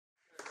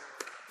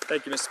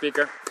Thank you, Mr.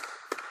 Speaker.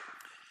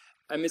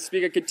 Mr.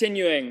 Speaker,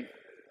 continuing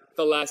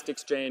the last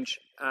exchange,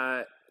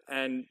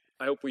 and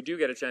I hope we do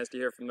get a chance to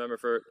hear from the member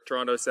for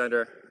Toronto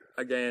Centre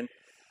again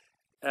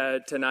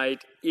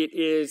tonight. It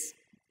is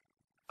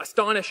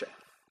astonishing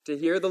to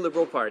hear the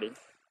Liberal Party,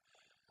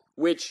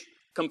 which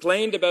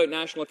complained about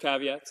national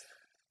caveats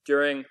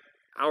during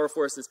our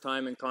forces'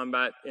 time in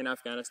combat in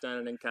Afghanistan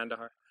and in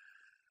Kandahar,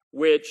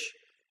 which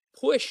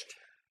pushed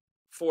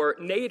for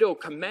NATO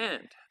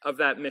command of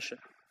that mission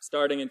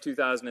starting in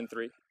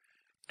 2003,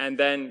 and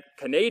then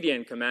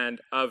Canadian command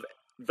of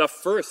the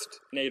first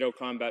NATO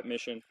combat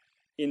mission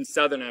in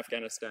southern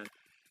Afghanistan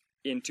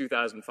in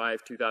 2005,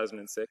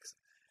 2006.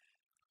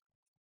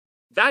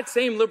 That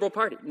same Liberal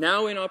Party,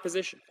 now in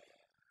opposition,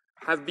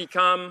 have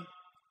become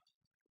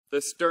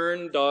the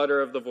stern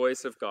daughter of the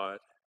voice of God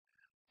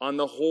on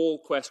the whole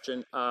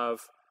question of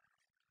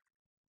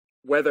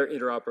whether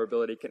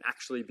interoperability can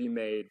actually be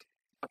made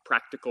a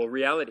practical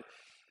reality.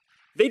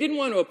 They didn't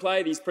want to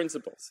apply these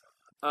principles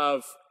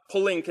of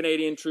pulling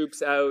Canadian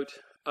troops out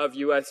of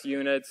US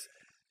units,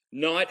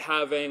 not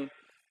having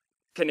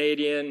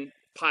Canadian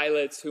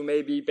pilots who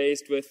may be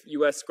based with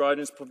US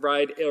squadrons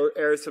provide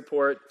air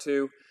support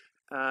to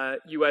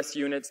US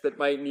units that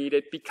might need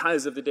it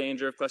because of the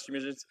danger of cluster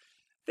munitions.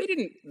 They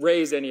didn't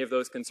raise any of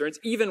those concerns,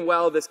 even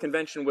while this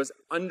convention was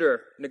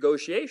under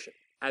negotiation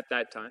at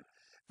that time,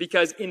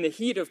 because in the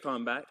heat of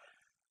combat,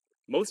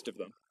 most of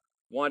them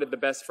wanted the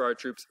best for our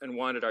troops and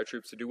wanted our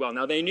troops to do well.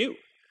 Now, they knew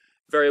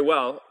very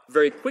well,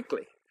 very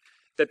quickly,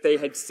 that they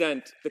had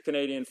sent the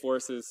Canadian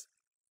forces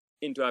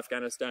into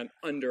Afghanistan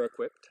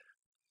under-equipped,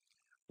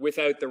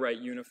 without the right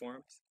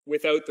uniforms,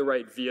 without the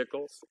right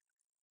vehicles,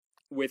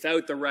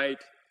 without the right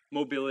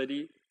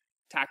mobility,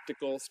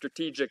 tactical,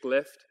 strategic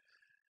lift,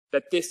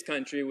 that this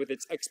country, with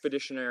its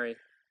expeditionary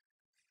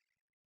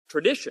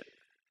tradition,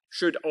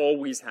 should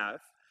always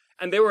have.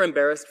 And they were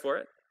embarrassed for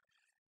it,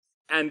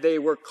 and they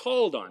were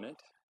called on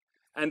it,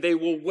 and they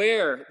will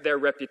wear their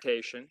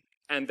reputation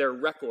and their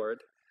record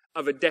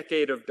of a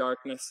decade of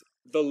darkness,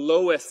 the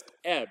lowest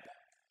ebb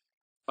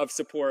of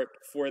support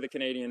for the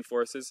Canadian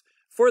forces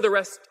for the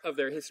rest of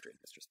their history,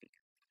 Mr. Speaker.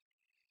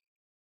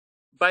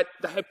 But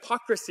the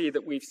hypocrisy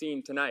that we've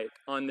seen tonight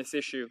on this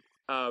issue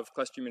of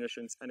cluster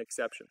munitions and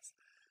exceptions,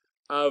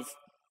 of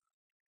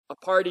a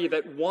party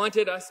that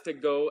wanted us to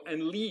go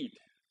and lead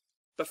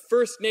the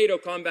first NATO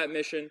combat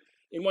mission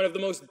in one of the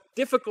most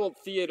difficult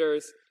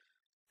theaters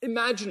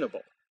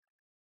imaginable,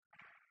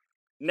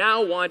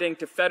 now wanting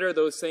to fetter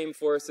those same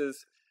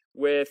forces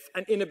with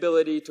an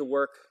inability to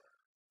work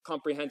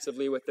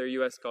comprehensively with their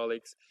US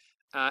colleagues,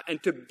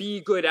 and to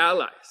be good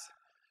allies,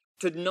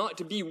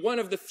 to be one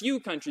of the few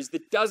countries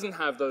that doesn't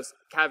have those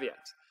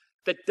caveats,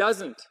 that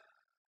doesn't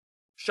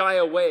shy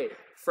away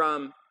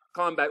from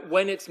combat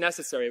when it's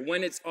necessary,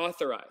 when it's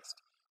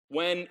authorized,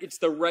 when it's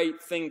the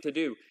right thing to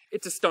do.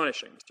 It's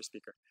astonishing, Mr.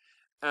 Speaker.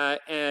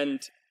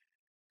 And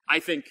I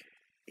think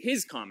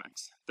his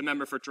comments, the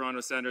member for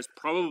Toronto Centre,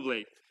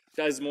 probably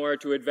does more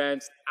to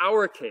advance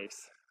our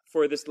case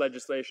for this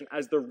legislation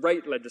as the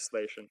right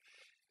legislation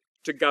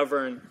to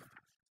govern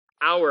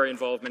our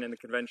involvement in the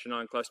Convention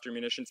on Cluster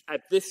Munitions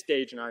at this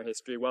stage in our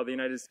history, while the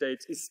United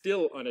States is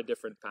still on a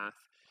different path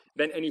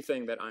than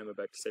anything that I'm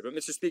about to say. But,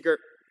 Mr. Speaker,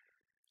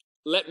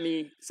 let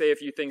me say a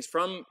few things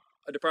from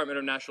a Department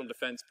of National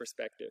Defense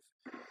perspective,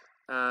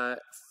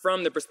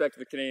 from the perspective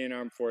of Canadian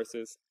Armed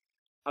Forces,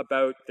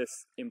 about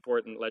this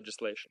important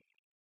legislation.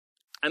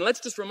 And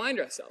let's just remind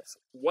ourselves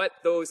what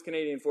those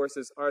Canadian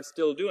forces are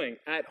still doing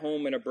at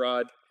home and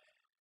abroad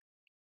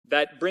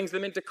that brings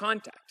them into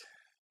contact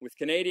with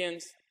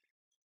Canadians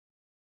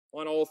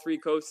on all three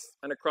coasts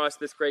and across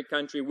this great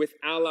country, with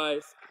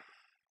allies,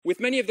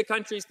 with many of the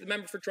countries the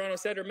member for Toronto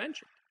Centre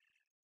mentioned,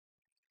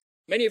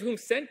 many of whom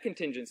sent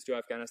contingents to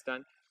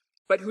Afghanistan,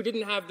 but who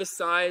didn't have the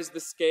size, the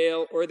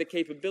scale, or the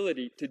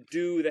capability to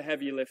do the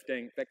heavy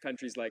lifting that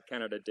countries like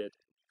Canada did.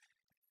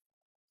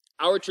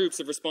 Our troops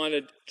have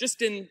responded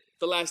just in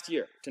the last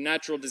year to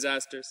natural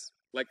disasters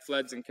like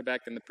floods in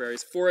Quebec and the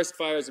prairies, forest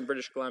fires in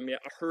British Columbia,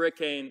 a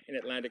hurricane in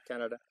Atlantic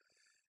Canada.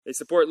 They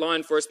support law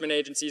enforcement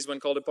agencies when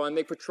called upon.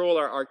 They patrol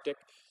our Arctic.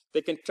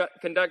 They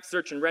conduct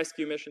search and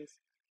rescue missions.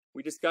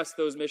 We discuss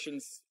those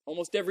missions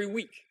almost every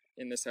week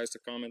in this House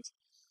of Commons.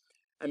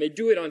 And they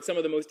do it on some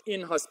of the most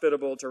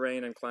inhospitable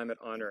terrain and climate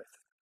on Earth.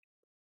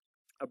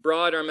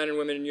 Abroad, our men and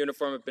women in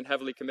uniform have been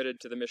heavily committed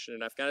to the mission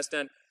in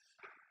Afghanistan.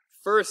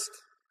 First,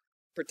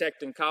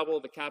 protecting Kabul,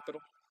 the capital,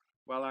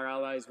 while our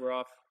allies were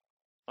off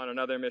on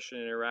another mission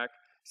in Iraq.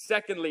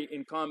 Secondly,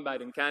 in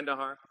combat in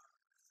Kandahar,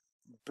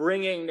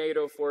 bringing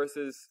NATO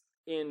forces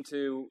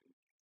into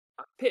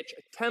a pitch,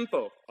 a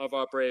tempo of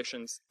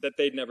operations that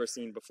they'd never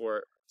seen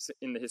before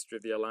in the history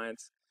of the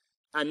alliance,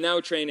 and now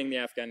training the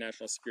Afghan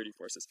National Security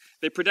Forces.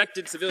 They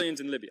protected civilians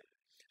in Libya.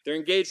 They're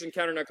engaged in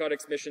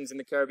counter-narcotics missions in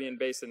the Caribbean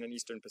Basin and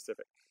Eastern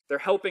Pacific. They're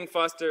helping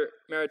foster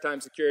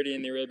maritime security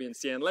in the Arabian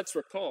Sea. And let's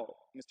recall,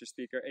 Mr.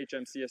 Speaker,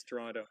 HMCS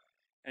Toronto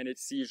and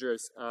its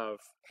seizures of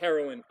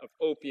heroin, of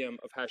opium,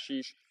 of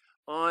hashish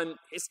on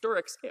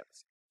historic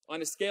scales,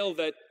 on a scale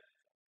that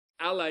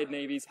Allied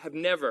navies have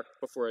never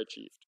before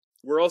achieved.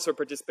 We're also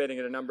participating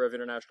in a number of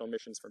international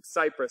missions from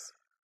Cyprus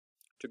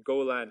to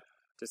Golan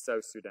to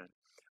South Sudan.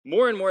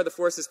 More and more, the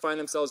forces find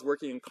themselves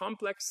working in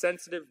complex,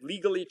 sensitive,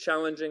 legally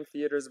challenging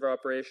theaters of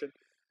operation.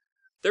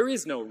 There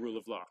is no rule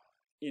of law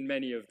in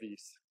many of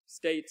these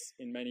states,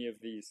 in many of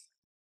these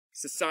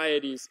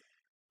societies,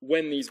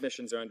 when these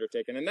missions are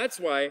undertaken. And that's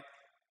why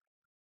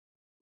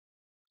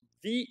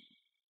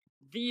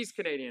these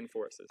Canadian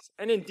forces,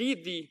 and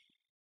indeed the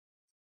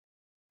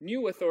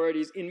new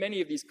authorities in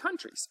many of these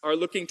countries, are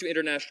looking to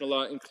international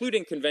law,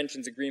 including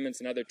conventions, agreements,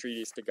 and other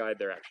treaties to guide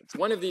their actions.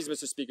 One of these,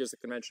 Mr. Speaker, is the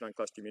Convention on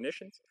Cluster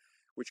Munitions,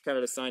 which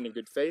Canada signed in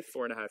good faith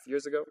 4.5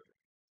 years ago.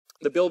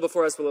 The bill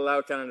before us will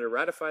allow Canada to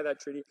ratify that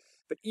treaty,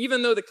 but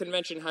even though the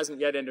convention hasn't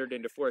yet entered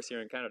into force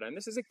here in Canada, and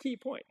this is a key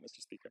point,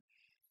 Mr. Speaker,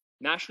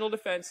 national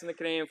defense and the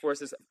Canadian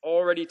forces have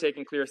already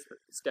taken clear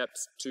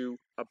steps to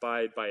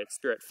abide by its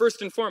spirit.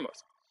 First and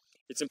foremost,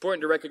 it's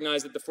important to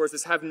recognize that the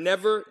forces have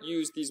never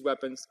used these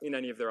weapons in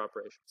any of their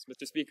operations.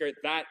 Mr. Speaker,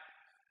 that,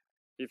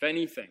 if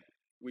anything,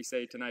 we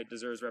say tonight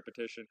deserves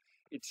repetition.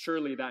 It's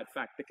surely that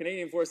fact. The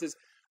Canadian forces,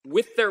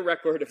 with their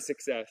record of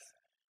success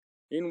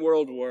in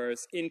world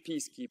wars, in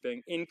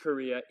peacekeeping, in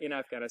Korea, in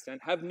Afghanistan,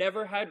 have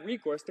never had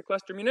recourse to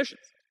cluster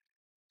munitions.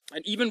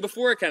 And even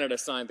before Canada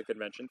signed the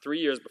convention, 3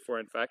 years before,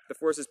 in fact, the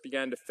forces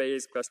began to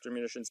phase cluster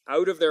munitions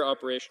out of their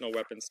operational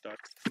weapons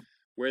stocks,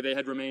 where they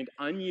had remained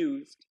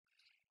unused.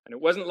 And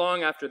it wasn't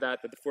long after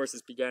that that the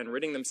forces began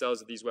ridding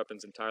themselves of these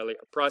weapons entirely,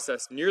 a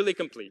process nearly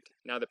complete,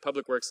 now that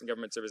Public Works and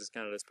Government Services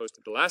Canada has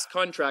posted the last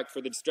contract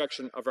for the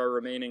destruction of our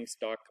remaining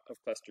stock of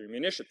cluster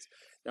munitions.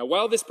 Now,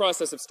 while this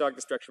process of stock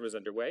destruction was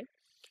underway,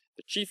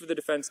 the Chief of the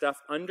Defense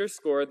Staff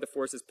underscored the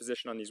forces'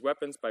 position on these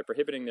weapons by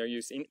prohibiting their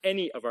use in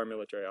any of our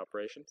military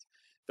operations.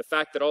 The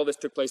fact that all this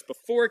took place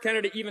before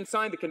Canada even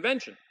signed the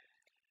convention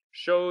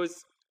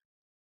shows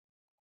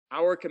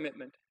our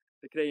commitment,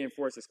 the Canadian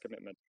Forces'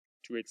 commitment,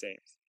 to its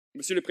aims.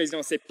 Monsieur le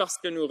Président, c'est parce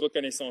que nous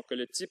reconnaissons que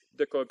le type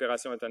de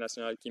coopération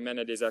internationale qui mène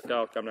à des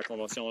accords comme la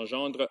Convention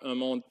engendre un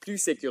monde plus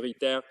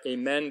sécuritaire et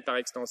mène par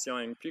extension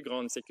à une plus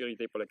grande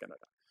sécurité pour le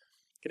Canada.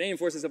 Canadian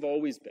forces have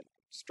always been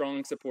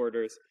strong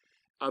supporters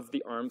of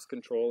the arms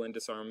control and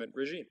disarmament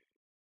regime.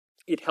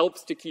 It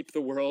helps to keep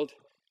the world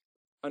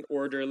an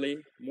orderly,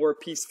 more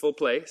peaceful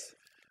place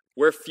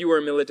where fewer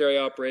military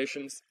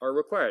operations are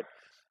required.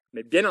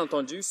 Mais bien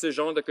entendu, ce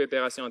genre de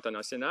coopération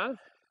internationale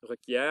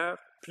requiert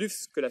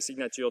plus que la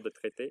signature de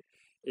traités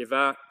et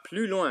va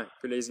plus loin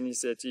que les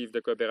initiatives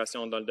de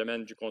coopération dans le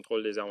domaine du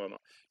contrôle des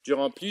armements.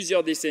 Durant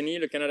plusieurs décennies,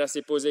 le Canada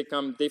s'est posé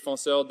comme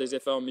défenseur des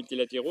efforts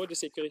multilatéraux de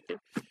sécurité.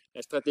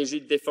 La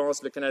stratégie de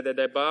défense, le Canada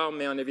d'abord,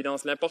 met en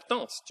évidence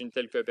l'importance d'une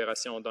telle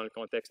coopération dans le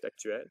contexte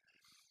actuel.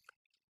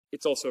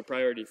 It's also a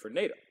priority for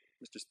NATO,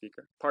 Mr.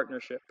 Speaker,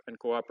 partnership and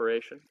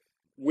cooperation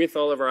with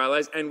all of our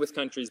allies and with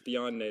countries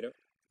beyond NATO.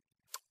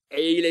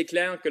 Et il est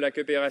clair que la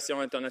coopération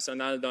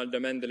internationale dans le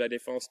domaine de la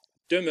défense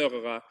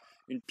demeurera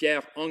une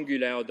pierre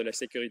angulaire de la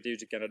sécurité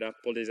du Canada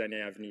pour les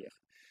années à venir.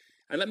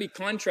 And let me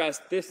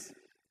contrast this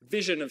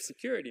vision of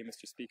security,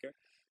 Mr. Speaker,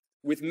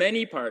 with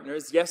many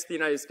partners, yes, the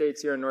United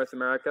States here in North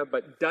America,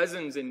 but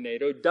dozens in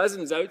NATO,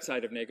 dozens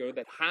outside of NATO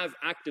that have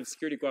active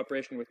security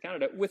cooperation with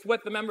Canada, with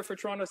what the member for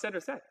Toronto Centre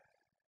said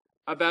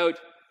about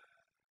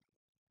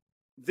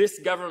this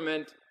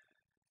government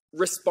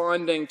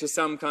responding to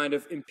some kind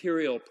of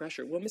imperial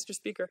pressure. Well, Mr.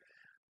 Speaker,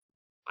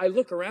 I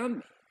look around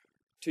me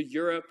to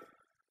Europe,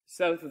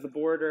 south of the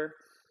border,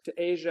 to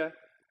Asia.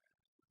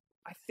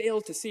 I fail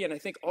to see, and I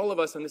think all of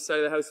us on this side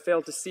of the House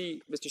fail to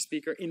see, Mr.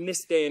 Speaker, in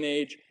this day and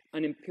age,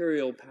 an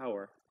imperial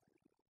power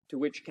to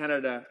which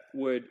Canada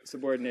would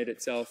subordinate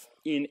itself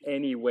in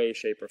any way,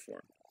 shape, or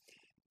form.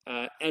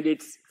 And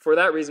it's for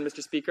that reason,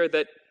 Mr. Speaker,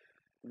 that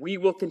we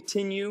will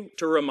continue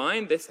to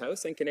remind this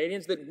House and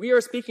Canadians that we are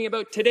speaking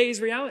about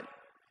today's reality,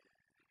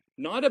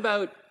 not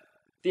about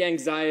the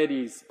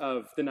anxieties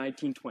of the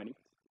 1920s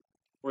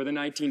or the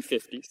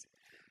 1950s,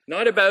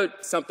 not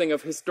about something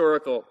of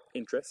historical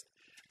interest,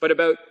 but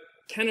about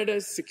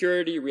Canada's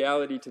security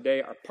reality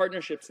today, our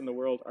partnerships in the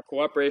world, our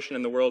cooperation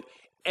in the world,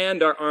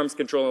 and our arms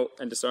control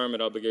and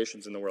disarmament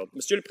obligations in the world.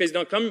 Monsieur le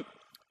Président, comme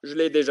je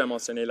l'ai déjà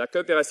mentionné, la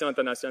coopération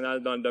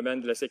internationale dans le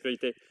domaine de la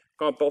sécurité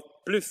comporte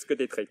plus que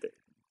des traités.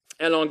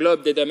 Elle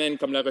englobe des domaines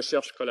comme la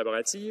recherche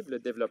collaborative, le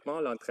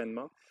développement,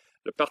 l'entraînement,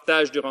 le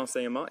partage du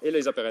renseignement et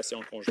les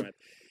opérations conjointes.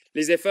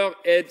 Ces efforts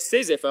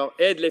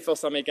aident les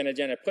forces armées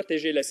canadiennes à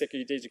protéger la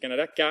sécurité du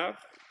Canada, car,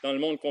 dans le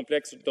monde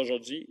complexe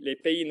d'aujourd'hui, les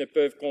pays ne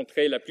peuvent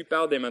contrer la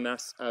plupart des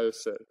menaces à eux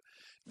seuls.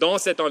 Dans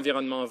cet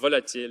environnement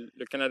volatile,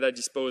 le Canada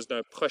dispose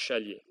d'un proche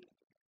allié.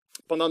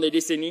 Pendant des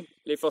décennies,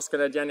 les forces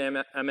canadiennes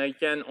et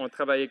américaines ont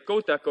travaillé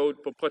côte à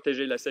côte pour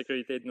protéger la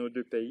sécurité de nos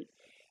deux pays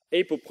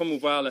et pour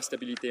promouvoir la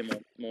stabilité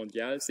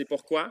mondiale. C'est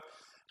pourquoi,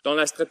 dans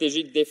la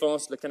stratégie de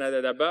défense Le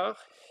Canada d'abord,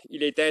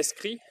 il est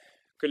inscrit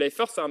que les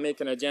forces armées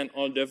canadiennes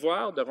ont le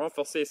devoir de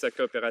renforcer sa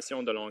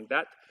coopération de longue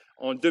date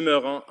en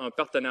demeurant un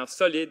partenaire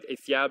solide et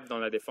fiable dans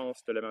la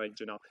défense de l'Amérique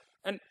du Nord.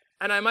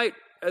 And I might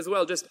as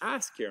well just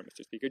ask here,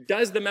 Mr. Speaker,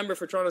 does the member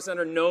for Toronto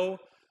Centre know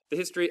the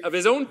history of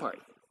his own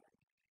party,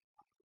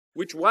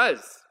 which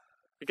was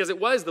because it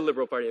was the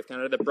Liberal Party of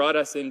Canada that brought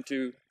us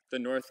into the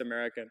North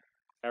American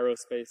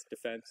Aerospace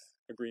Defense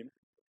Agreement,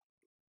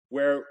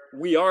 where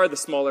we are the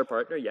smaller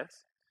partner,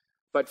 yes,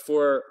 but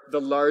for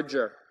the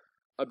larger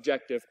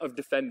objective of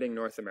defending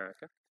North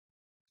America.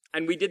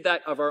 And we did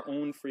that of our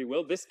own free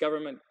will. This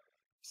government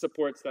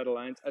supports that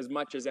alliance as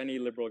much as any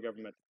Liberal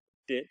government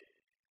did.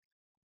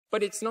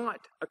 But it's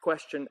not a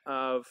question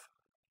of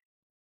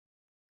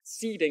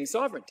ceding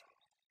sovereignty.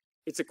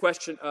 It's a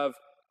question of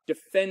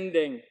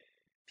defending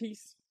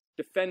peace,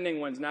 defending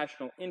one's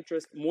national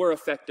interest more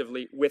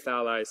effectively with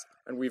allies,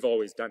 and we've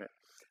always done it.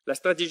 La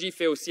stratégie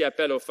fait aussi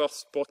appel aux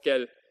forces pour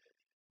qu'elles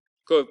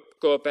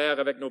coopèrent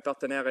avec nos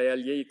partenaires et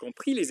alliés, y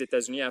compris les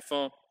États-Unis,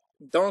 afin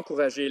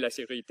d'encourager la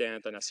sécurité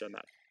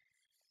internationale.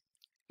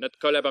 Notre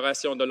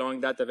collaboration de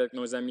longue date avec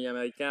nos amis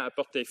américains a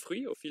porté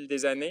fruit au fil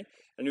des années.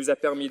 Elle nous a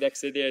permis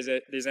d'accéder à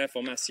des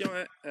informations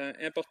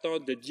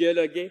importantes, de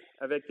dialoguer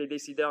avec les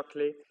décideurs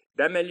clés,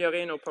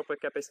 d'améliorer nos propres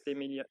capacités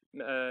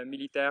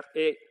militaires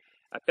et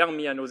a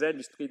permis à nos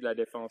industries de la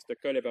défense de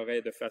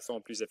collaborer de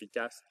façon plus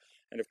efficace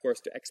and, of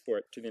course, to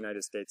export to the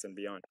United States and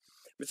beyond.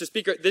 Mr.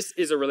 Speaker, this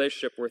is a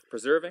relationship worth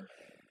preserving.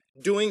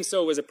 Doing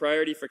so was a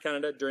priority for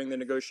Canada during the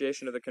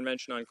negotiation of the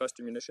Convention on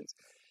Cluster Munitions.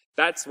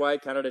 That's why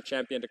Canada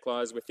championed a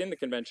clause within the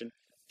Convention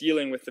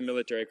dealing with the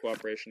military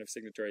cooperation of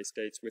signatory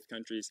states with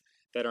countries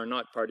that are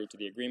not party to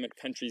the agreement,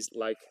 countries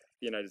like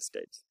the United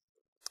States.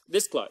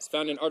 This clause,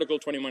 found in Article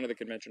 21 of the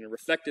Convention and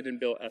reflected in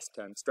Bill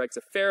S-10, strikes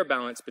a fair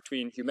balance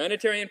between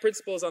humanitarian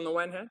principles on the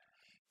one hand,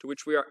 to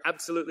which we are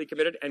absolutely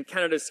committed, and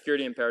Canada's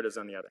security imperatives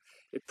on the other.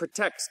 It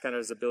protects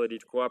Canada's ability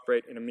to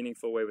cooperate in a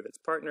meaningful way with its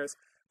partners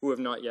who have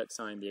not yet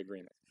signed the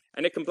agreement.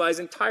 And it complies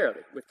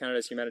entirely with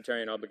Canada's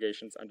humanitarian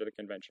obligations under the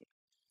Convention.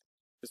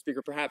 Mr.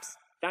 Speaker, perhaps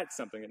that's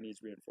something that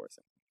needs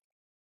reinforcing.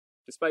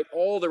 Despite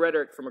all the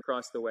rhetoric from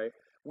across the way,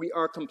 we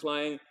are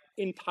complying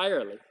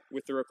entirely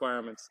with the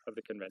requirements of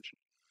the Convention.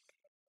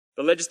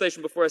 The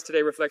legislation before us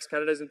today reflects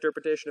Canada's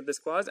interpretation of this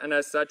clause, and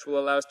as such will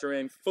allow us to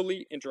remain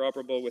fully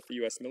interoperable with the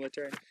U.S.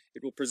 military.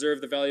 It will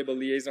preserve the valuable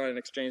liaison and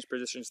exchange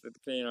positions that the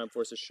Canadian Armed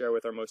Forces share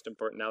with our most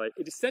important ally.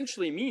 It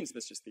essentially means,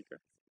 Mr. Speaker,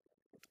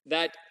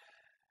 that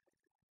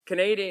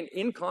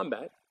in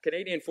combat,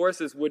 Canadian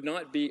forces would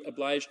not be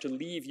obliged to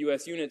leave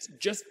U.S. units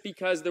just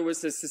because there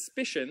was a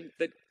suspicion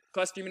that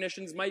cluster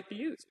munitions might be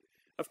used.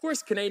 Of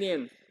course,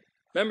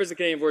 members of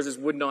Canadian forces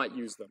would not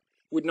use them,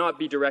 would not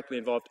be directly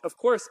involved. Of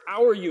course,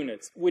 our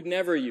units would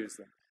never use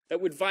them. That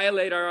would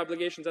violate our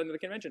obligations under the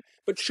Convention.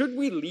 But should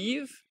we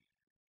leave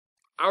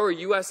our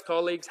U.S.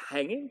 colleagues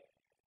hanging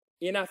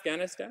in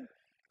Afghanistan,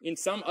 in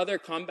some other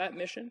combat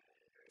mission,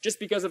 just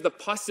because of the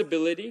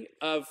possibility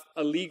of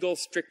a legal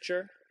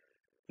stricture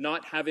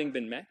not having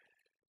been met?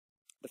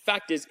 The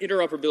fact is,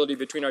 interoperability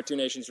between our two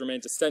nations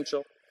remains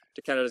essential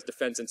to Canada's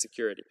defense and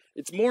security.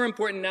 It's more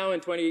important now in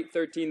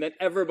 2013 than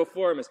ever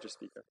before, Mr.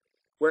 Speaker,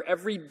 where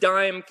every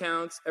dime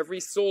counts,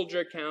 every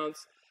soldier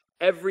counts,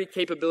 every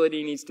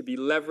capability needs to be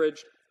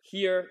leveraged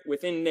here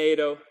within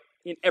NATO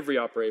in every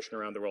operation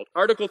around the world.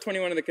 Article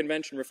 21 of the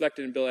Convention,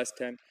 reflected in Bill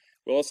S-10,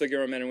 will also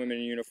give our men and women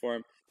in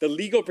uniform the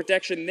legal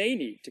protection they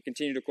need to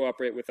continue to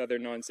cooperate with other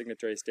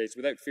non-signatory states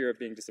without fear of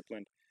being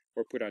disciplined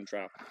or put on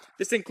trial.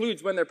 This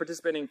includes when they're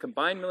participating in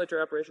combined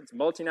military operations,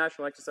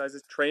 multinational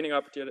exercises, training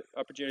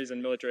opportunities,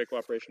 and military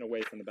cooperation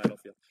away from the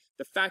battlefield.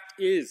 The fact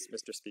is,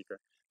 Mr. Speaker,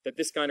 that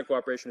this kind of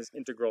cooperation is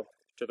integral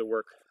to the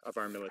work of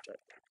our military.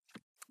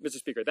 Mr.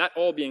 Speaker, that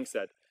all being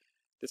said,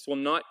 this will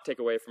not take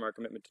away from our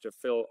commitment to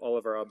fulfill all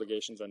of our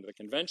obligations under the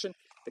Convention.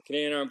 The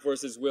Canadian Armed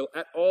Forces will,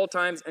 at all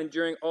times and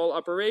during all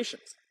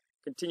operations,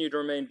 continue to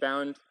remain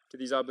bound to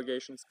these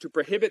obligations, to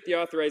prohibit the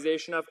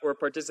authorization of or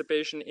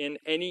participation in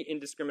any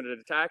indiscriminate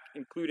attack,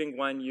 including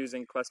one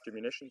using cluster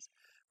munitions,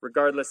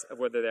 regardless of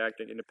whether they're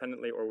acting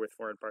independently or with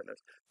foreign partners.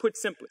 Put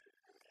simply,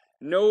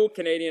 no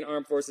Canadian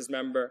Armed Forces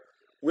member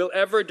will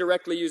ever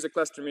directly use a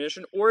cluster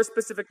munition or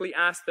specifically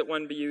ask that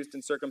one be used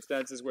in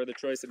circumstances where the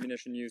choice of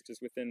munition used is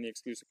within the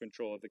exclusive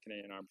control of the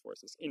Canadian Armed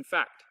Forces. In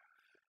fact,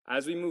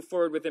 as we move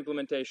forward with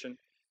implementation,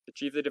 the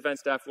Chief of the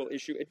Defence Staff will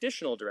issue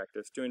additional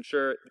directives to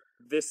ensure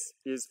this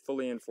is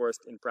fully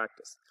enforced in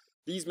practice.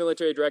 These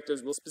military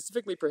directives will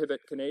specifically prohibit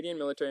Canadian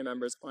military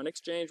members on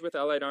exchange with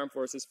Allied armed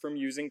forces from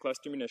using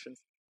cluster munitions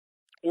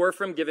or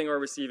from giving or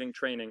receiving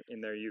training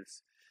in their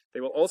use. They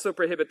will also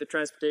prohibit the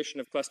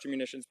transportation of cluster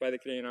munitions by the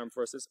Canadian Armed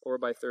Forces or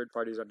by third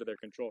parties under their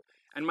control.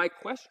 And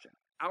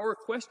our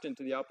question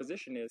to the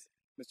opposition is,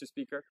 Mr.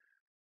 Speaker,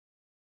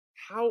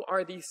 how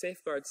are these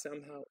safeguards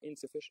somehow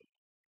insufficient?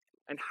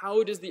 And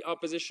how does the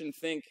opposition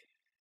think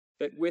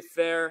that with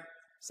their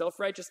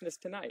self-righteousness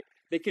tonight,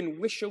 they can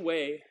wish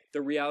away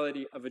the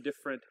reality of a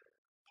different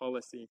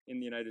policy in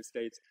the United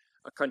States,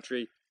 a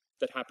country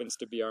that happens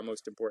to be our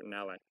most important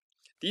ally?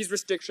 These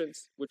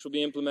restrictions, which will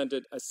be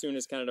implemented as soon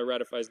as Canada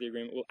ratifies the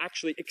agreement, will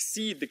actually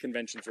exceed the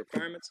Convention's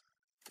requirements.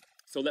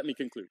 So let me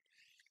conclude.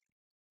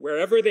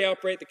 Wherever they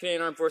operate, the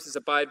Canadian Armed Forces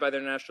abide by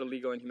their national,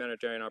 legal, and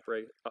humanitarian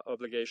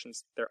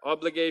obligations. Their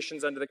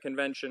obligations under the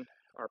Convention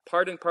are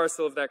part and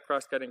parcel of that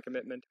cross-cutting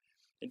commitment,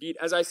 Indeed,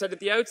 as I said at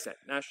the outset,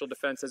 national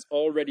defense has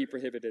already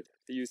prohibited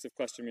the use of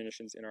cluster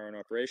munitions in our own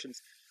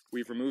operations.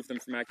 We've removed them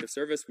from active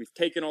service. We've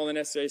taken all the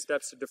necessary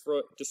steps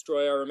to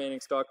destroy our remaining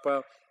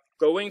stockpile.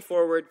 Going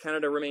forward,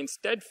 Canada remains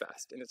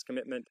steadfast in its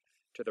commitment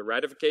to the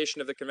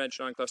ratification of the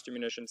Convention on Cluster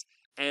Munitions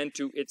and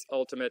to its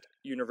ultimate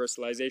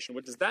universalization.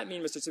 What does that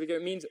mean, Mr. Speaker?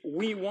 It means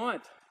we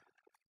want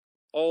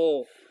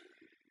all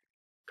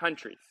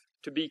countries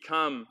to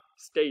become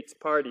states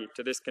party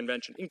to this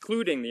convention,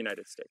 including the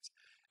United States.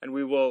 And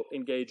we will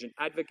engage in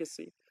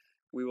advocacy,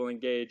 we will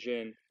engage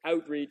in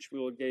outreach, we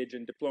will engage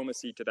in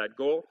diplomacy to that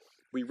goal.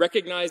 We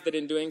recognize that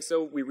in doing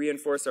so, we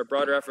reinforce our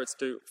broader efforts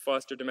to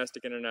foster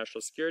domestic and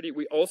international security.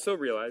 We also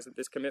realize that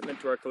this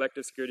commitment to our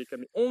collective security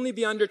can only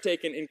be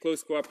undertaken in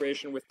close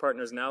cooperation with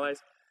partners and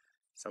allies,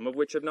 some of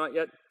which have not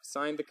yet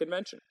signed the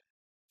convention.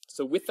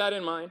 So with that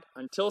in mind,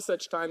 until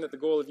such time that the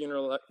goal of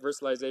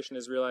universalization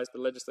is realized,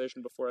 the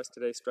legislation before us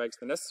today strikes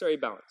the necessary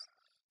balance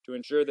to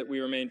ensure that we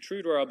remain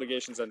true to our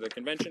obligations under the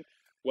convention,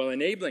 while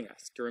enabling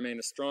us to remain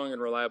a strong and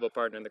reliable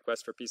partner in the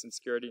quest for peace and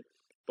security,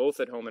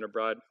 both at home and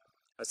abroad.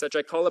 As such,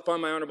 I call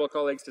upon my honourable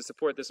colleagues to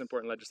support this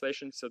important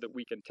legislation so that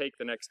we can take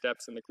the next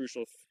steps in the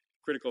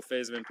critical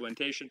phase of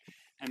implementation.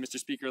 And Mr.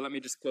 Speaker, let me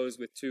just close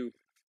with two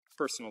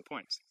personal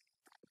points.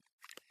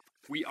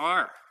 We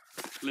are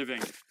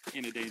living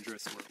in a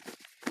dangerous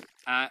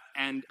world.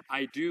 And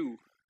I do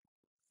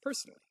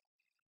personally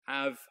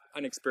have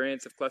an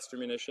experience of cluster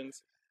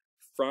munitions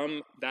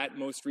from that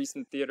most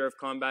recent theater of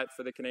combat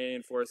for the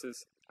Canadian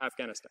Forces,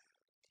 Afghanistan.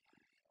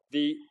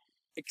 The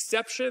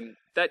exception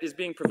that is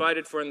being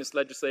provided for in this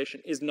legislation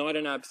is not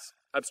an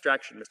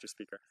abstraction, Mr.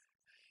 Speaker.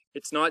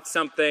 It's not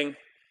something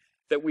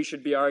that we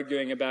should be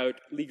arguing about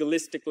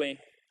legalistically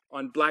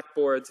on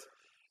blackboards.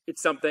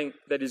 It's something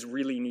that is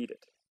really needed.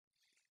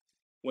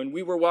 When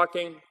we were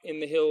walking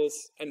in the hills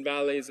and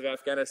valleys of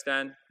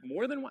Afghanistan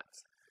more than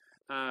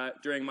once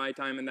during my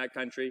time in that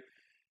country,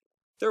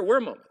 there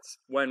were moments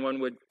when one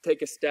would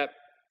take a step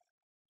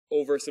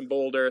over some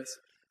boulders,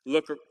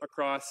 look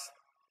across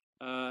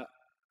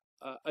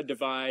a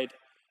divide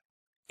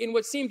in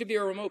what seemed to be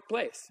a remote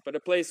place, but a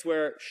place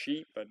where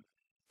sheep and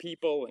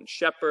people and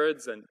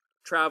shepherds and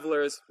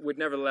travelers would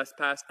nevertheless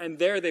pass, and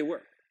there they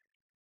were,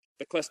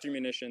 the cluster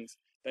munitions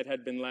that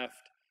had been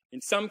left,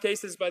 in some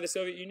cases by the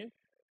Soviet Union,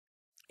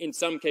 in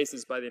some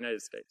cases by the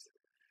United States.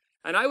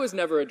 And I was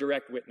never a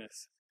direct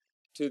witness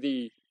to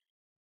the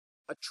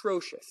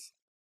atrocious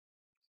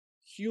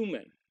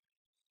human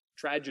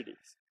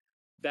tragedies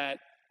that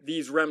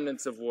these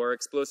remnants of war,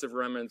 explosive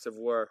remnants of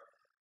war,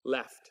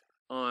 left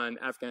on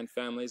Afghan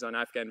families, on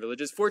Afghan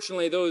villages.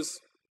 Fortunately, those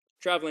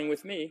traveling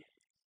with me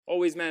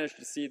always managed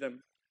to see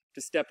them,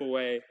 to step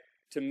away,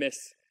 to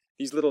miss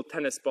these little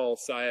tennis ball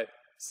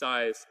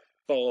size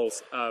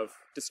balls of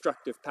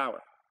destructive power.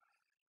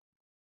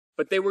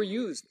 But they were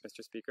used,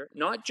 Mr. Speaker,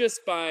 not just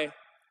by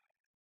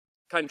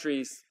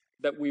countries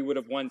that we would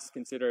have once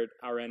considered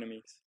our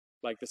enemies,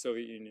 like the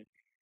Soviet Union,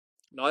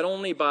 not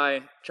only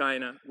by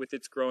China with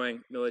its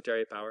growing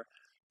military power,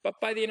 but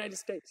by the United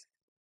States.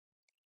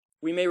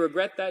 We may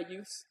regret that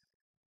use.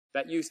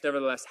 That use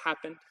nevertheless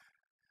happened.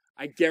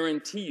 I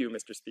guarantee you,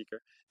 Mr.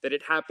 Speaker, that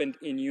it happened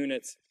in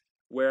units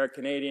where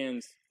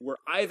Canadians were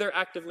either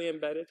actively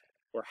embedded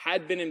or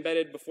had been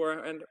embedded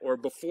beforehand or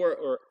before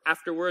or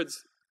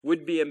afterwards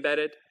would be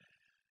embedded.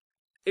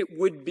 It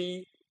would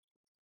be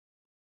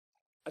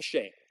a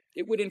shame.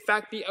 It would in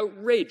fact be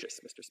outrageous,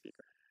 Mr.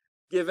 Speaker,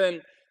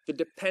 given the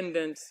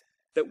dependence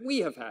that we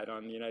have had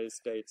on the United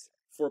States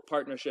for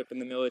partnership in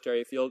the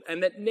military field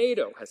and that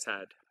NATO has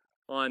had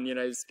on the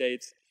United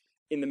States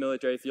in the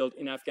military field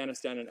in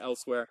Afghanistan and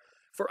elsewhere,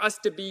 for us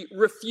to be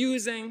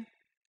refusing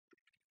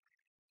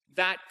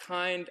that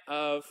kind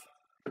of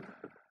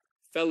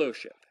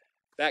fellowship,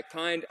 that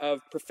kind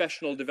of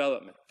professional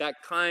development, that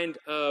kind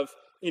of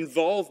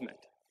involvement,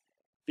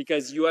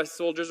 because U.S.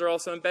 soldiers are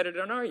also embedded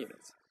in our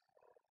units,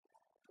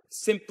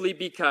 simply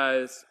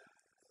because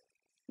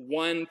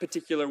one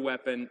particular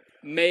weapon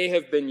may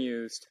have been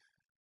used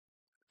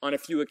on a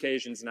few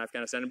occasions in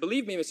Afghanistan. And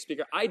believe me, Mr.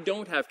 Speaker, I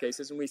don't have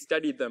cases, and we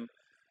studied them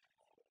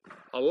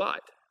a lot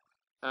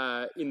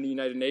in the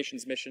United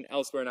Nations mission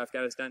elsewhere in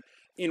Afghanistan,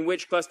 in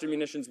which cluster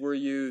munitions were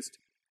used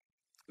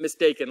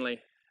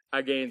mistakenly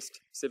against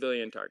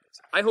civilian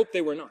targets. I hope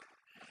they were not.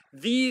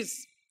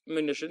 These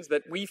munitions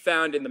that we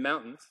found in the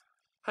mountains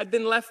had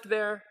been left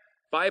there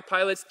by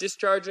pilots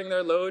discharging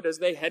their load as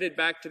they headed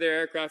back to their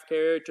aircraft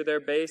carrier, to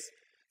their base,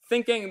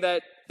 thinking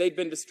that they'd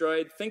been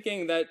destroyed,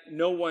 thinking that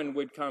no one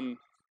would come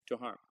to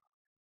harm.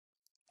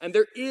 And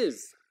there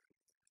is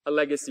a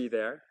legacy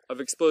there of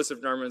explosive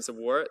armaments of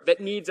war that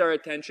needs our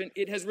attention.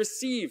 It has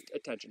received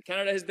attention.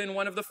 Canada has been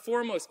one of the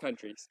foremost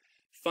countries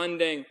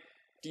funding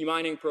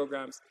demining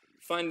programs,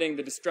 funding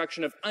the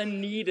destruction of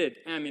unneeded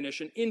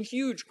ammunition in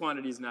huge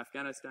quantities in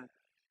Afghanistan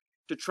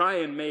to try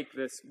and make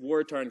this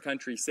war-torn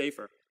country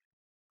safer.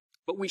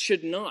 But we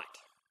should not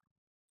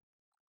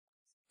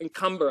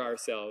encumber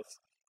ourselves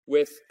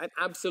with an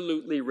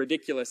absolutely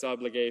ridiculous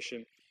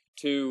obligation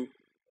to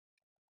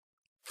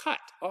cut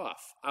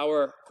off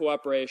our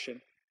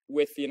cooperation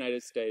with the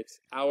United States,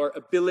 our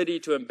ability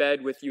to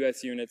embed with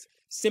U.S. units,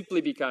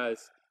 simply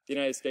because the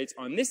United States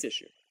on this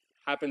issue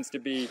happens to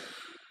be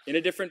in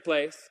a different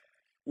place.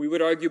 We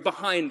would argue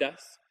behind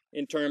us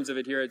in terms of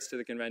adherence to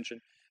the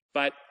convention,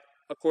 but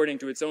according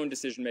to its own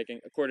decision-making,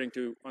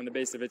 on the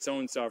basis of its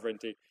own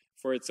sovereignty,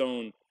 for its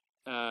own,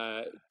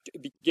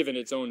 given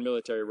its own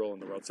military role in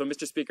the world. So,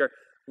 Mr. Speaker,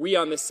 we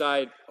on this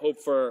side hope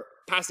for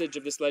passage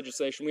of this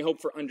legislation. We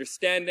hope for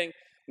understanding.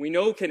 We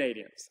know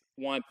Canadians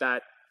want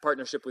that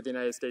partnership with the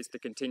United States to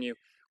continue.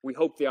 We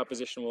hope the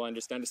opposition will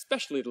understand,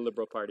 especially the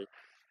Liberal Party,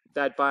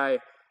 that by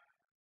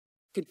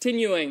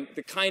continuing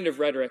the kind of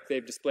rhetoric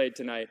they've displayed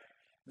tonight,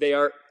 they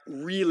are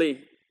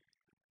really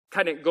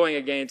kind of going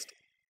against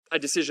a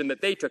decision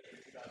that they took.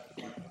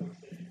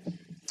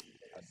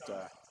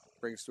 That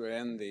brings to an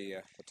end the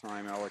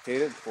time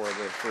allocated for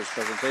the first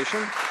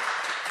presentation.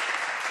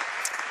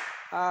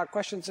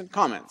 Questions and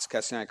comments.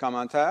 Question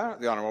commentaire.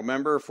 The honourable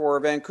member for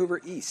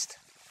Vancouver East.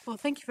 Well,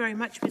 thank you very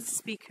much, Mr.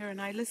 Speaker,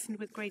 and I listened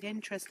with great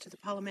interest to the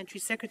Parliamentary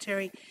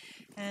Secretary,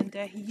 and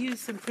he used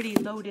some pretty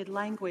loaded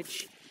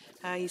language.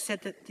 He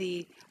said that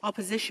the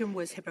opposition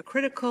was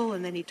hypocritical,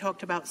 and then he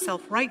talked about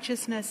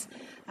self-righteousness.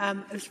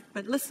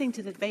 But listening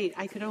to the debate,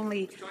 I could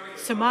only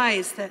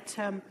surmise that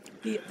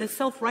the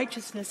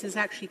self-righteousness is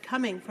actually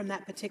coming from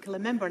that particular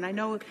member. And I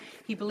know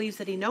he believes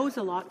that he knows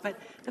a lot, but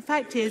the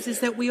fact is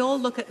that we all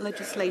look at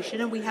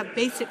legislation and we have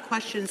basic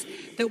questions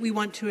that we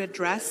want to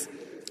address.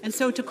 And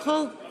so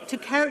to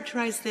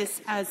characterize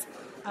this as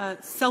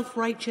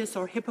self-righteous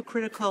or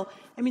hypocritical,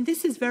 I mean,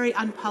 this is very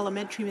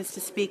unparliamentary, Mr.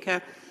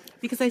 Speaker,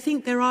 because I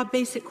think there are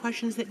basic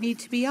questions that need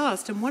to be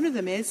asked. And one of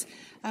them is,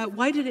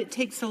 why did it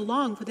take so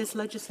long for this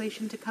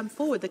legislation to come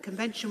forward? The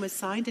convention was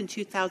signed in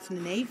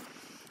 2008.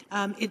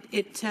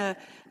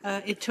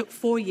 It took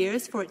 4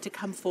 years for it to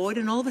come forward,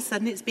 and all of a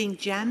sudden it's being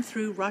jammed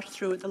through, rushed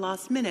through at the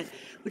last minute,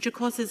 which of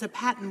course is a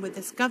pattern with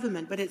this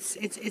government, but it's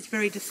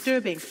very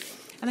disturbing.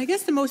 And I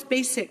guess the most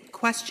basic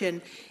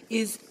question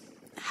is,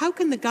 how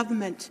can the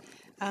government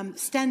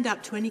stand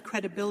up to any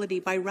credibility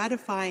by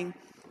ratifying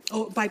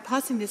or by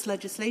passing this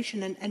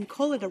legislation and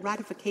call it a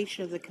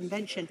ratification of the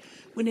convention,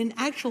 when in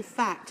actual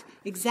fact,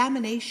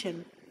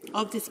 examination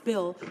of this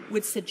bill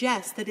would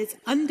suggest that it's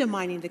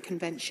undermining the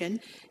convention?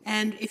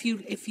 And if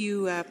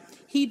you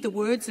heed the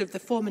words of the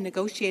former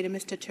negotiator,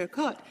 Mr.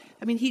 Turcotte,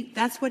 I mean,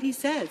 that's what he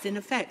says, in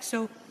effect.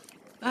 So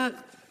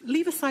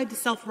leave aside the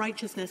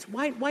self-righteousness.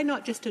 Why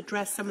not just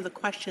address some of the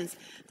questions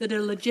that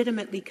are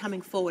legitimately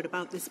coming forward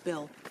about this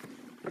bill?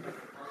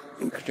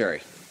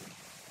 Secretary.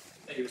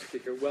 Thank you, Mr.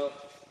 Speaker. Well,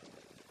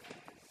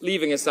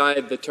 leaving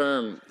aside the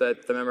term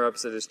that the member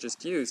opposite has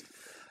just used,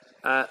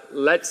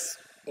 let's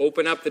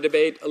open up the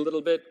debate a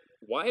little bit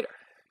wider.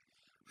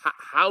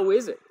 How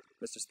is it,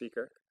 Mr.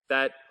 Speaker,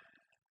 that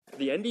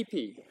the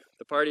NDP,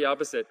 the party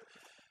opposite,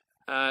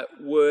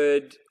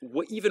 would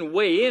even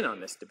weigh in on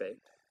this debate,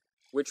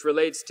 which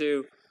relates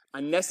to a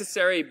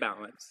necessary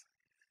balance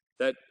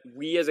that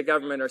we as a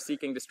government are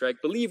seeking to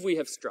strike, believe we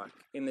have struck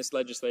in this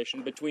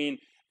legislation, between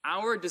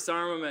our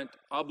disarmament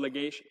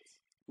obligations,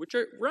 which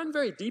run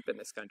very deep in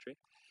this country,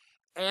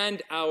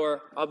 and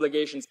our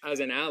obligations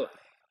as an ally,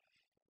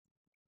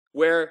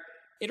 where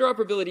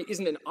interoperability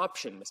isn't an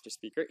option, Mr.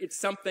 Speaker. It's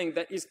something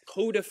that is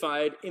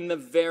codified in the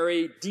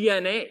very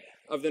DNA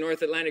of the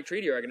North Atlantic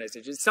Treaty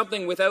Organization. It's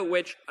something without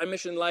which a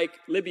mission like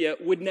Libya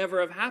would never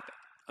have happened.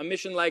 A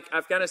mission like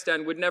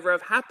Afghanistan would never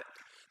have happened.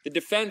 The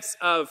defense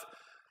of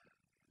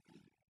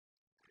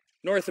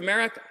North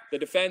America, the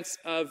defense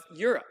of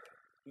Europe,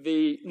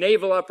 the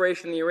naval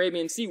operation in the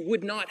Arabian Sea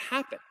would not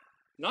happen.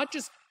 Not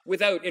just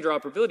without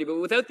interoperability, but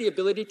without the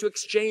ability to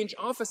exchange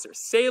officers,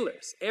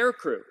 sailors,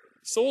 aircrew,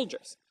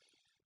 soldiers.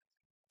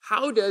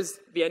 How does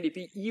the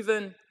NDP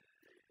even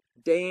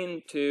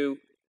deign to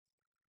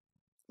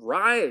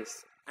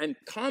rise and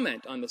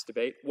comment on this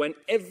debate when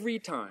every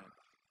time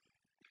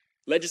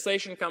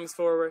legislation comes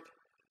forward,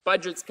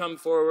 budgets come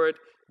forward,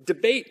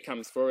 debate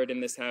comes forward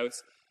in this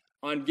House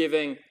on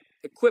giving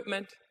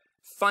equipment,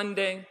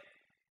 funding,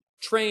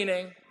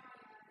 training,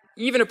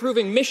 even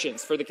approving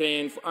missions for the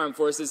Canadian Armed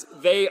Forces,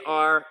 they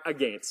are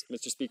against,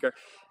 Mr. Speaker.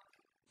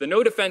 The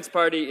No Defense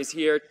Party is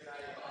here.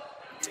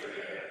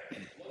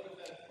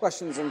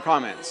 Questions and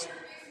comments.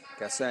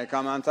 Question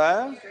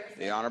commentaire.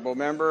 The honourable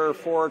member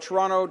for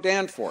Toronto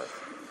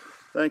Danforth.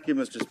 Thank you,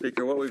 Mr.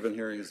 Speaker. What we've been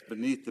hearing is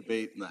beneath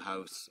debate in the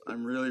House.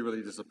 I'm really,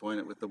 really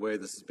disappointed with the way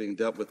this is being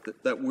dealt with,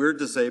 that we're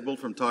disabled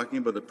from talking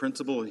about the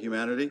principle of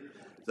humanity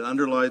that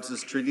underlies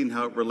this treaty and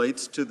how it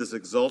relates to this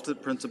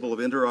exalted principle of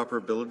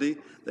interoperability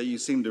that you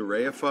seem to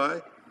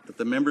reify, that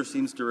the member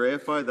seems to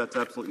reify. That's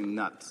absolutely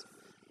nuts.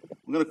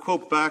 I'm going to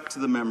quote back to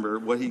the member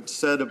what he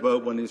said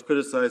about when he's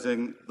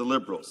criticizing the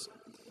Liberals,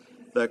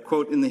 that,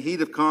 quote, in the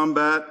heat of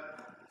combat,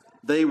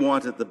 they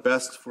wanted the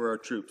best for our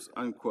troops,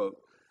 unquote.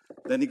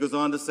 Then he goes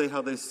on to say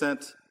how they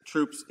sent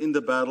troops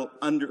into battle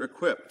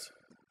under-equipped,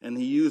 and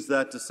he used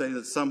that to say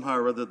that somehow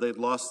or other they'd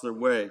lost their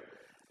way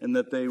and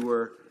that they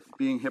were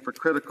being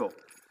hypocritical.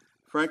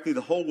 Frankly,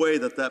 the whole way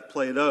that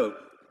played out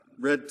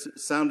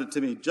sounded to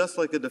me just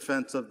like a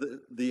defense of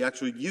the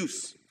actual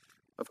use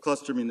of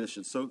cluster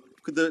munitions. So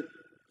could the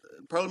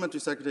Parliamentary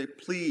Secretary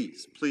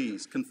please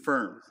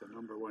confirm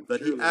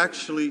that he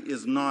actually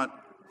is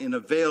not in a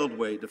veiled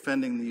way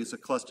defending the use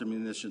of cluster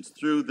munitions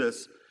through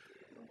this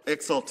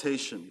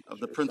exaltation of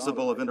the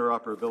principle of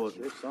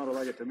interoperability? It sounded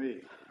like it to me.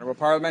 Honourable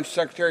Parliamentary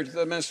Secretary to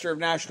the Minister of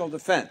National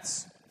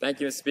Defence. Thank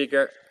you, Mr.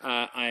 Speaker.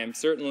 I am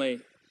certainly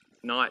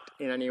not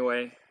in any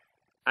way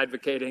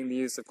advocating the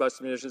use of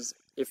cluster munitions.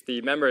 If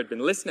the member had been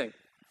listening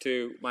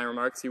to my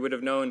remarks, he would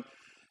have known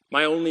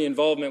my only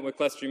involvement with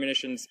cluster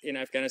munitions in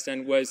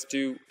Afghanistan was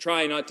to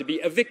try not to be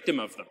a victim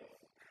of them.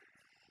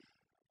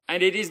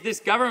 And it is this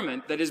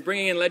government that is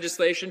bringing in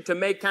legislation to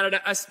make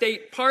Canada a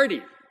state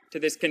party to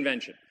this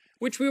convention,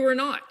 which we were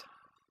not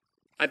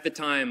at the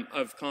time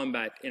of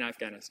combat in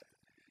Afghanistan.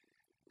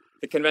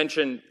 The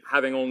convention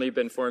having only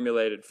been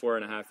formulated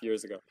 4.5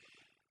 years ago.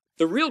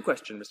 The real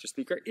question, Mr.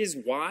 Speaker, is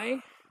why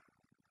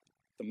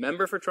the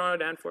member for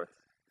Toronto Danforth,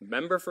 the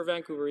member for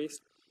Vancouver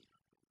East,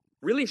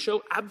 really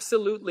show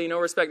absolutely no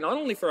respect, not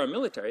only for our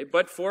military,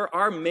 but for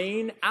our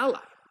main ally,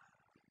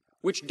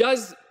 who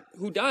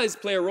does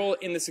play a role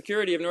in the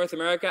security of North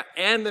America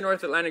and the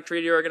North Atlantic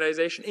Treaty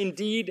Organization,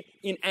 indeed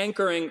in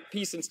anchoring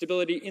peace and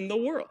stability in the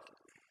world.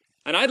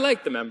 And I'd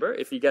like the member,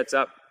 if he gets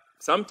up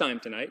sometime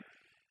tonight,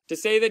 to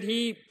say that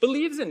he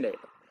believes in NATO,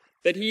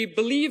 that he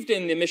believed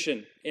in the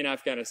mission in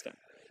Afghanistan,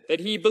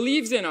 that he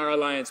believes in our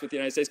alliance with the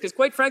United States, because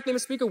quite frankly,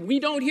 Mr. Speaker, we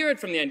don't hear it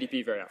from the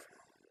NDP very often.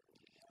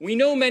 We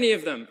know many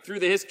of them, through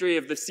the history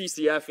of the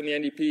CCF and the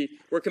NDP,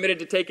 were committed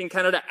to taking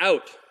Canada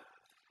out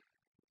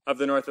of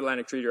the North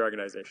Atlantic Treaty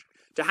Organization,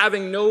 to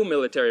having no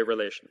military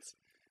relations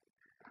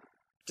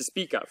to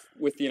speak of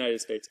with the United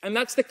States. And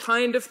that's the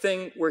kind of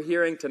thing we're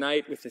hearing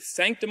tonight with this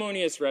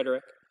sanctimonious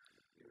rhetoric,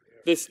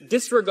 this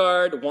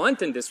disregard,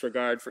 wanton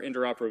disregard for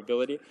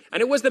interoperability.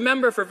 And it was the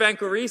member for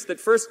Vancouver East that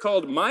first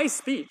called my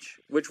speech,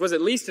 which was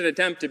at least an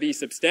attempt to be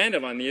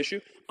substantive on the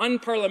issue,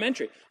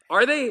 unparliamentary.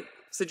 Are they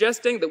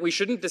suggesting that we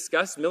shouldn't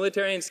discuss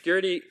military and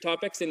security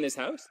topics in this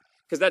House?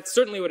 Because that's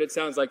certainly what it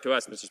sounds like to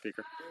us, Mr.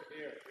 Speaker.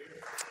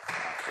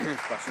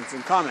 Questions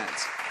and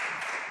comments?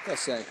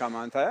 Yes,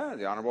 commentaire.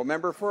 The honourable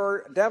member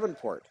for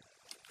Davenport.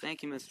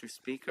 Thank you, Mr.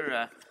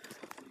 Speaker.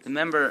 The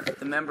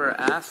member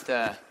asked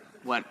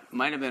what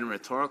might have been a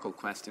rhetorical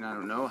question. I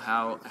don't know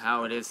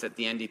how it is that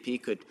the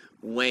NDP could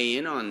weigh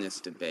in on this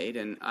debate,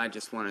 and I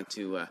just wanted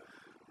to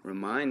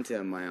remind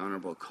my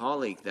honourable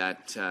colleague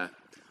that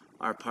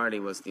our party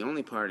was the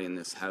only party in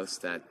this House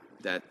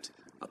that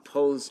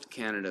opposed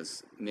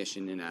Canada's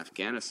mission in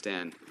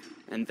Afghanistan,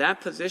 and that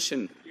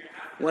position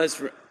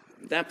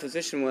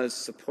was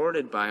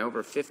supported by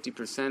over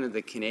 50% of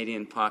the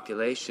Canadian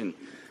population.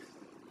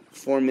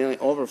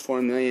 Over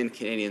 4 million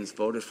Canadians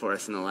voted for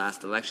us in the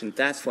last election.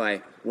 That's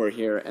why we're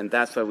here, and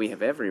that's why we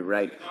have every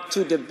right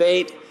to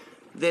debate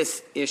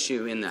this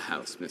issue in the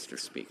House, Mr.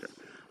 Speaker.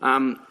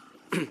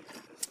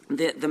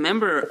 The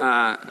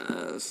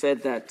member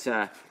said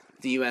that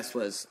the U.S.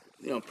 was,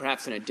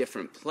 perhaps in a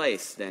different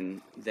place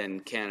than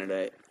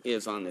Canada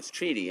is on this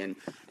treaty, and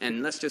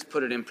let's just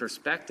put it in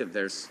perspective.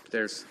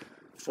 There's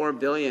 4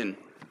 billion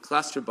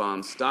cluster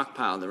bombs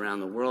stockpiled around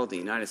the world. The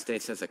United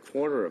States has a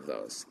quarter of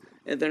those.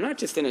 And they're not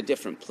just in a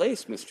different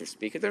place, Mr.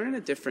 Speaker, they're in a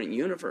different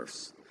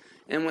universe.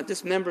 And what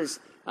this member's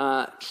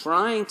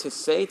trying to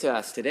say to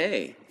us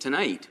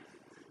tonight,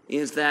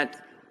 is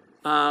that,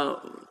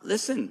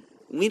 listen,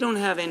 we don't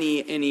have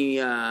any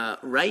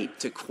right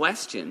to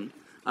question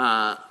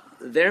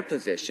their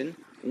position.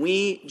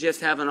 We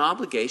just have an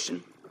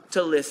obligation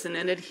to listen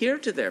and adhere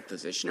to their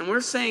position. And we're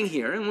saying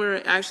here, and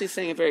we're actually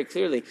saying it very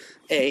clearly,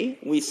 A,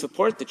 we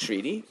support the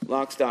treaty,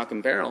 lock, stock,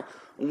 and barrel.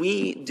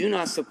 We do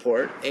not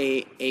support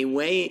a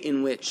way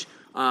in which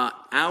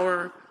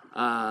our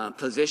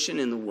position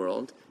in the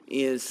world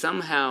is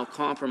somehow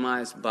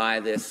compromised by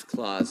this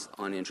clause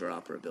on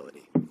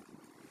interoperability.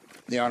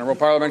 The Honourable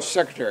Parliamentary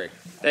Secretary.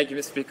 Thank you,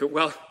 Mr. Speaker.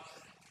 Well,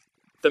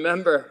 the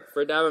member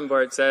for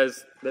Davenport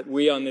says that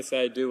we on this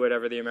side do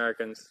whatever the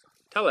Americans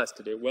tell us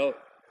to do. Well,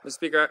 Mr.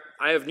 Speaker,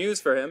 I have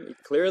news for him. He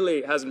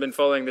clearly hasn't been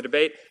following the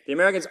debate. The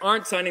Americans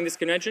aren't signing this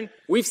convention.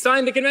 We've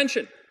signed the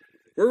convention.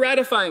 We're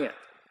ratifying it.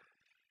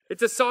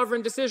 It's a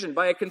sovereign decision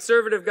by a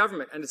conservative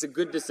government, and it's a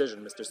good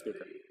decision, Mr.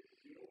 Speaker.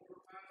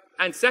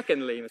 And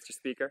secondly, Mr.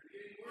 Speaker,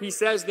 he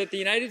says that the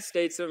United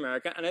States of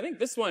America, and I think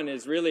this one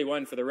is really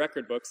one for the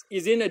record books,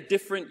 is in a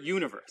different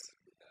universe.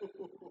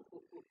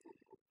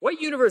 What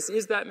universe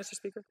is that, Mr.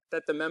 Speaker,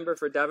 that the member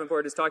for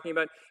Davenport is talking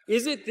about?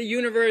 Is it the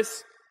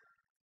universe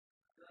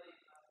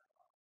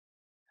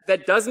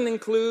that doesn't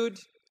include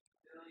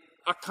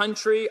a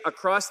country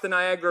across the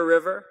Niagara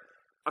River,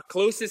 a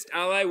closest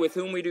ally with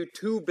whom we do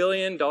 $2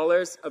 billion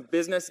of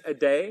business a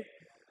day,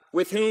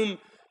 with whom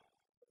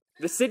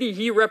the city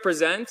he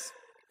represents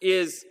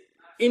is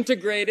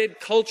integrated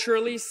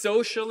culturally,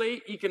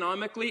 socially,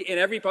 economically, in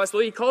every possible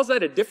way? He calls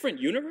that a different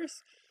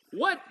universe?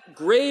 What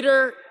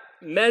greater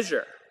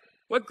measure,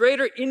 what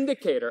greater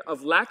indicator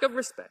of lack of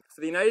respect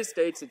for the United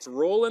States, its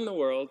role in the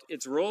world,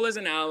 its role as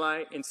an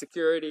ally in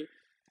security,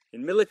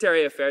 in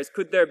military affairs,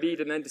 could there be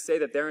than to say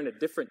that they're in a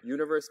different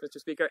universe, Mr.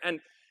 Speaker? And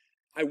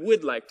I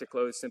would like to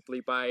close simply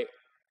by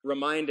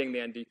reminding the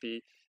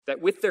NDP that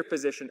with their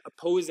position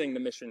opposing the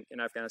mission in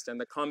Afghanistan,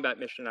 the combat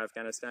mission in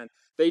Afghanistan,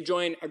 they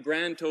join a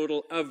grand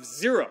total of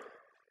 0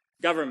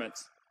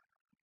 governments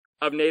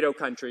of NATO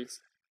countries.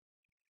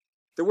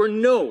 There were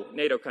no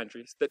NATO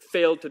countries that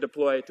failed to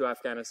deploy to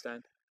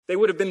Afghanistan. They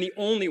would have been the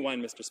only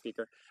one, Mr.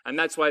 Speaker, and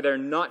that's why they're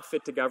not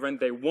fit to govern.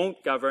 They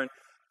won't govern,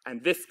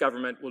 and this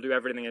government will do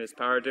everything in its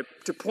power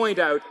to point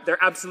out their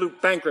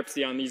absolute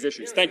bankruptcy on these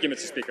issues. Thank you,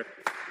 Mr. Speaker.